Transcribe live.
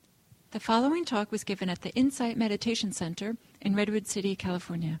The following talk was given at the Insight Meditation Center in Redwood City,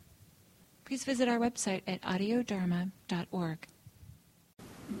 California. Please visit our website at audiodharma.org.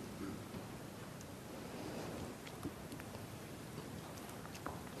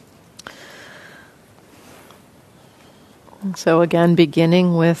 So again,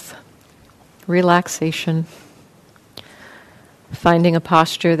 beginning with relaxation, finding a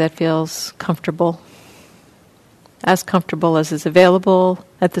posture that feels comfortable as is available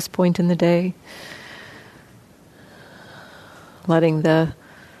at this point in the day. Letting the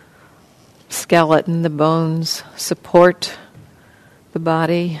skeleton, the bones support the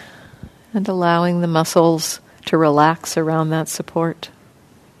body and allowing the muscles to relax around that support.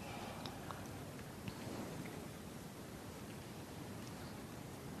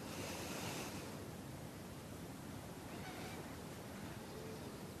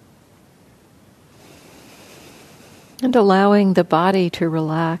 And allowing the body to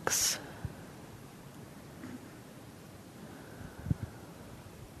relax.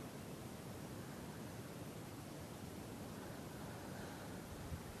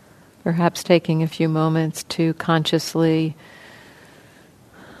 Perhaps taking a few moments to consciously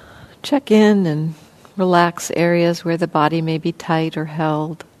check in and relax areas where the body may be tight or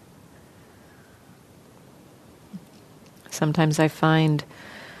held. Sometimes I find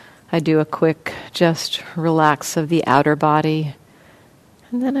I do a quick just relax of the outer body,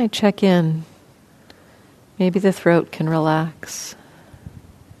 and then I check in. Maybe the throat can relax.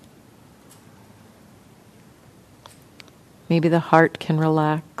 Maybe the heart can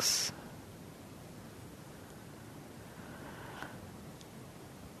relax.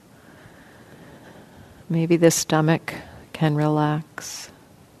 Maybe the stomach can relax.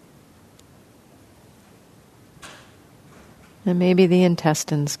 And maybe the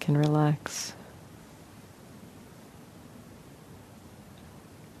intestines can relax.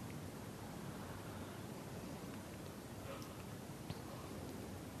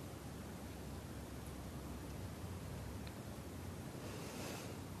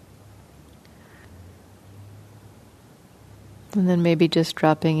 And then maybe just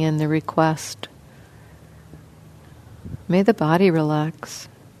dropping in the request. May the body relax.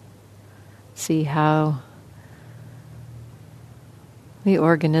 See how the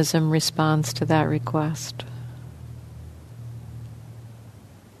organism responds to that request.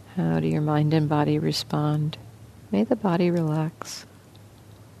 How do your mind and body respond? May the body relax.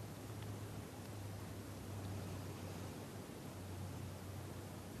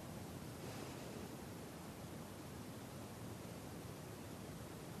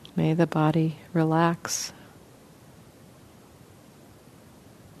 May the body relax.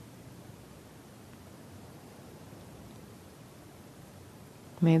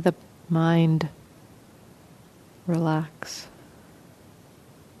 May the mind relax.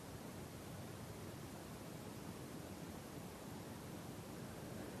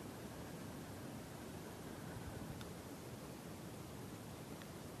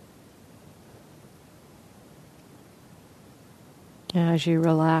 As you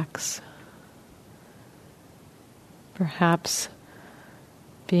relax, perhaps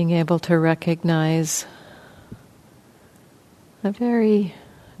being able to recognize a very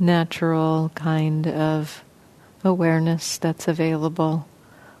natural kind of awareness that's available,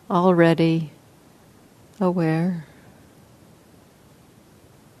 already aware.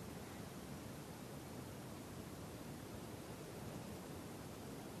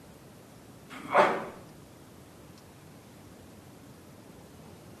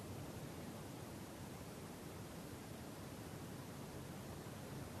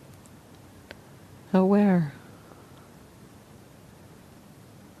 Aware.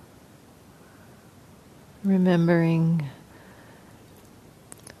 Remembering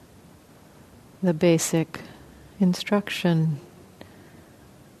the basic instruction.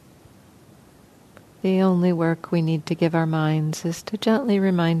 The only work we need to give our minds is to gently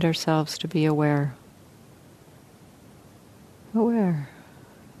remind ourselves to be aware. Aware.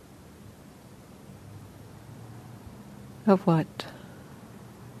 Of what?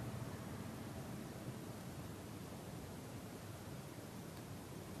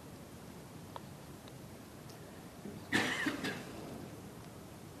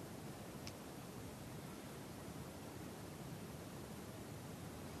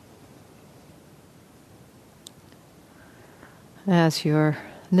 As you're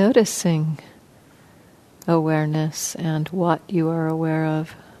noticing awareness and what you are aware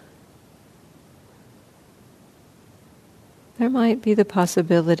of, there might be the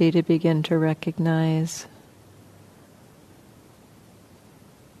possibility to begin to recognize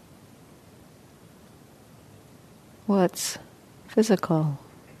what's physical,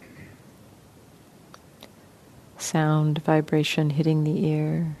 sound, vibration hitting the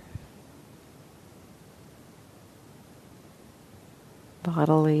ear,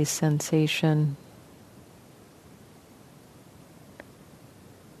 bodily sensation,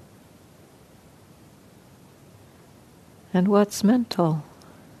 and what's mental?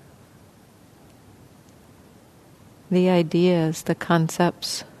 The ideas, the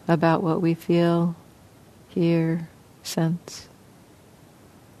concepts about what we feel, hear, sense.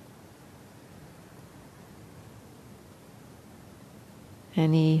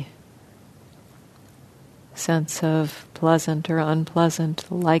 Any sense of pleasant or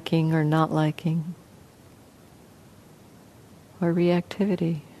unpleasant, liking or not liking, or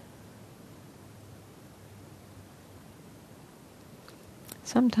reactivity.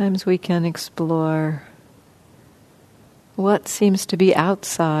 Sometimes we can explore what seems to be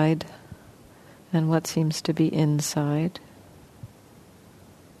outside and what seems to be inside.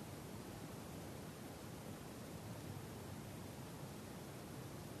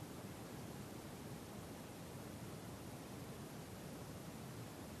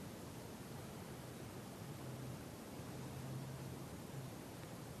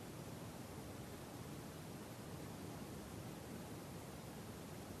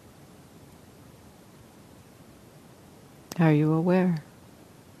 Are you aware?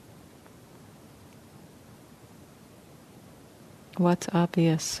 What's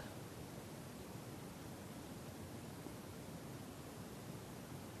obvious?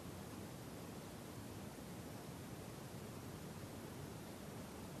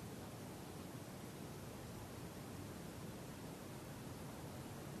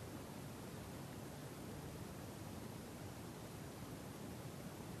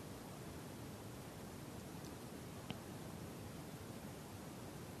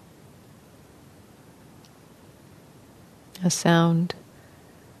 A sound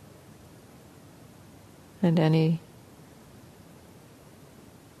and any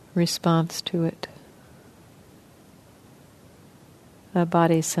response to it, a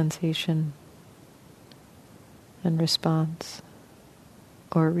body sensation and response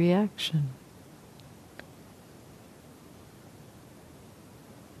or reaction.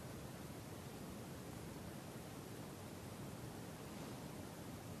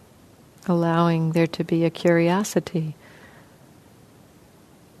 Allowing there to be a curiosity.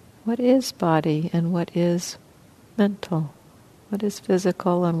 What is body and what is mental? What is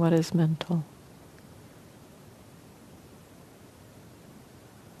physical and what is mental?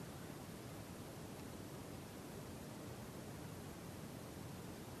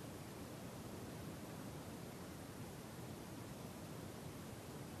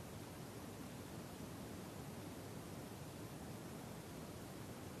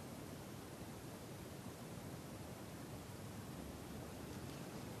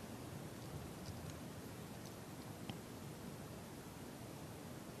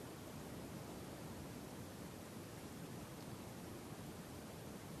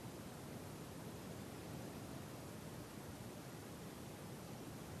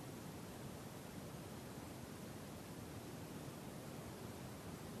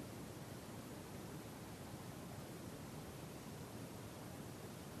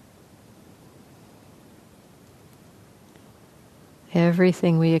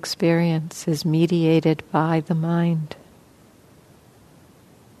 Everything we experience is mediated by the mind.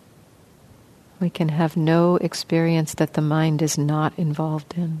 We can have no experience that the mind is not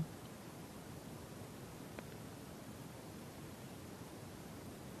involved in.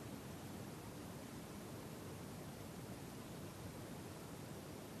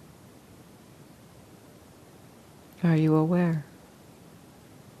 Are you aware?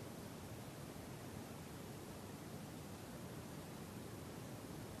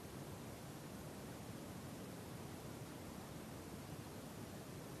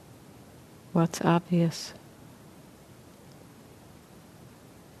 What's obvious?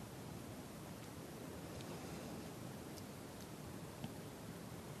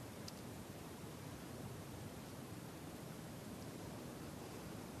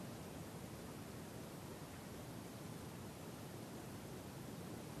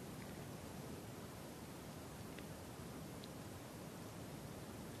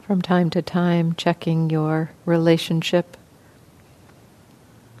 From time to time, checking your relationship.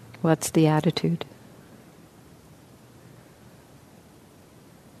 What's the attitude?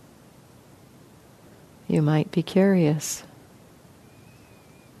 You might be curious.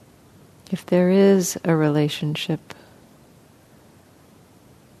 If there is a relationship,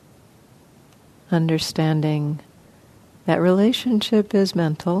 understanding that relationship is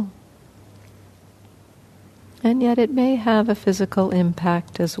mental, and yet it may have a physical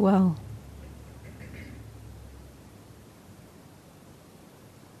impact as well.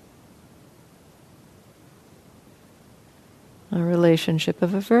 A relationship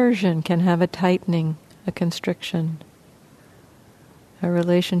of aversion can have a tightening, a constriction. A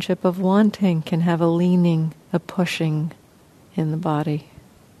relationship of wanting can have a leaning, a pushing in the body.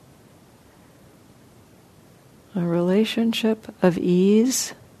 A relationship of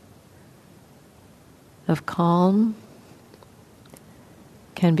ease, of calm,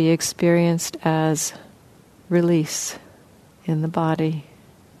 can be experienced as release in the body,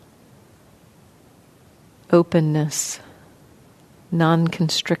 openness,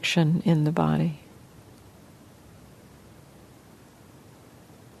 non-constriction in the body.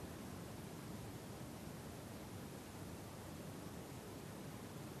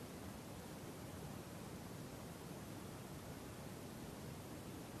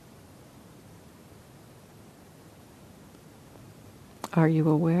 Are you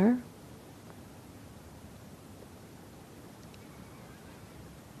aware?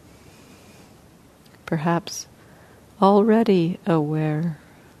 Perhaps already aware.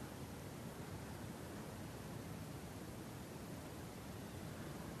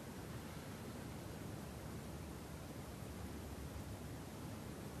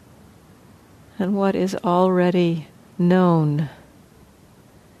 And what is already known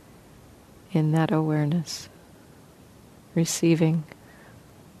in that awareness? Receiving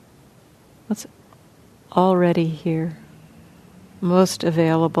what's already here, most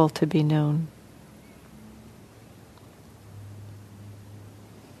available to be known.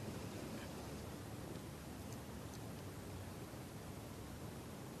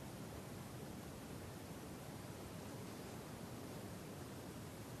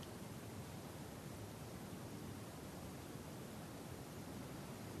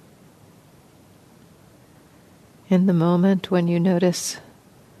 In the moment when you notice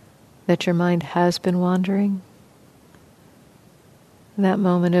that your mind has been wandering, that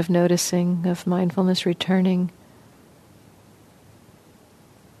moment of noticing, of mindfulness returning,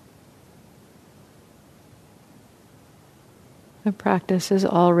 the practice is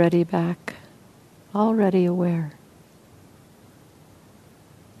already back, already aware.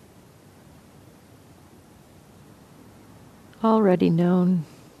 Already known.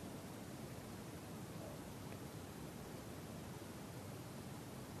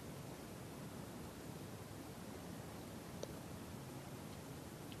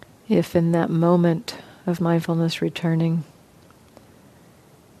 If in that moment of mindfulness returning,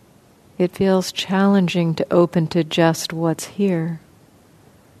 it feels challenging to open to just what's here,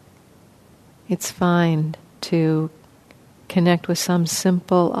 it's fine to connect with some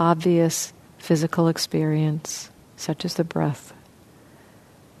simple, obvious physical experience, such as the breath,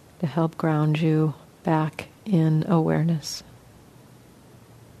 to help ground you back in awareness.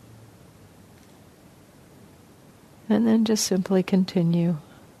 And then just simply continue.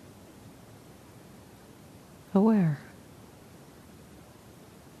 Aware.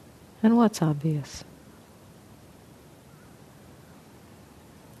 And what's obvious?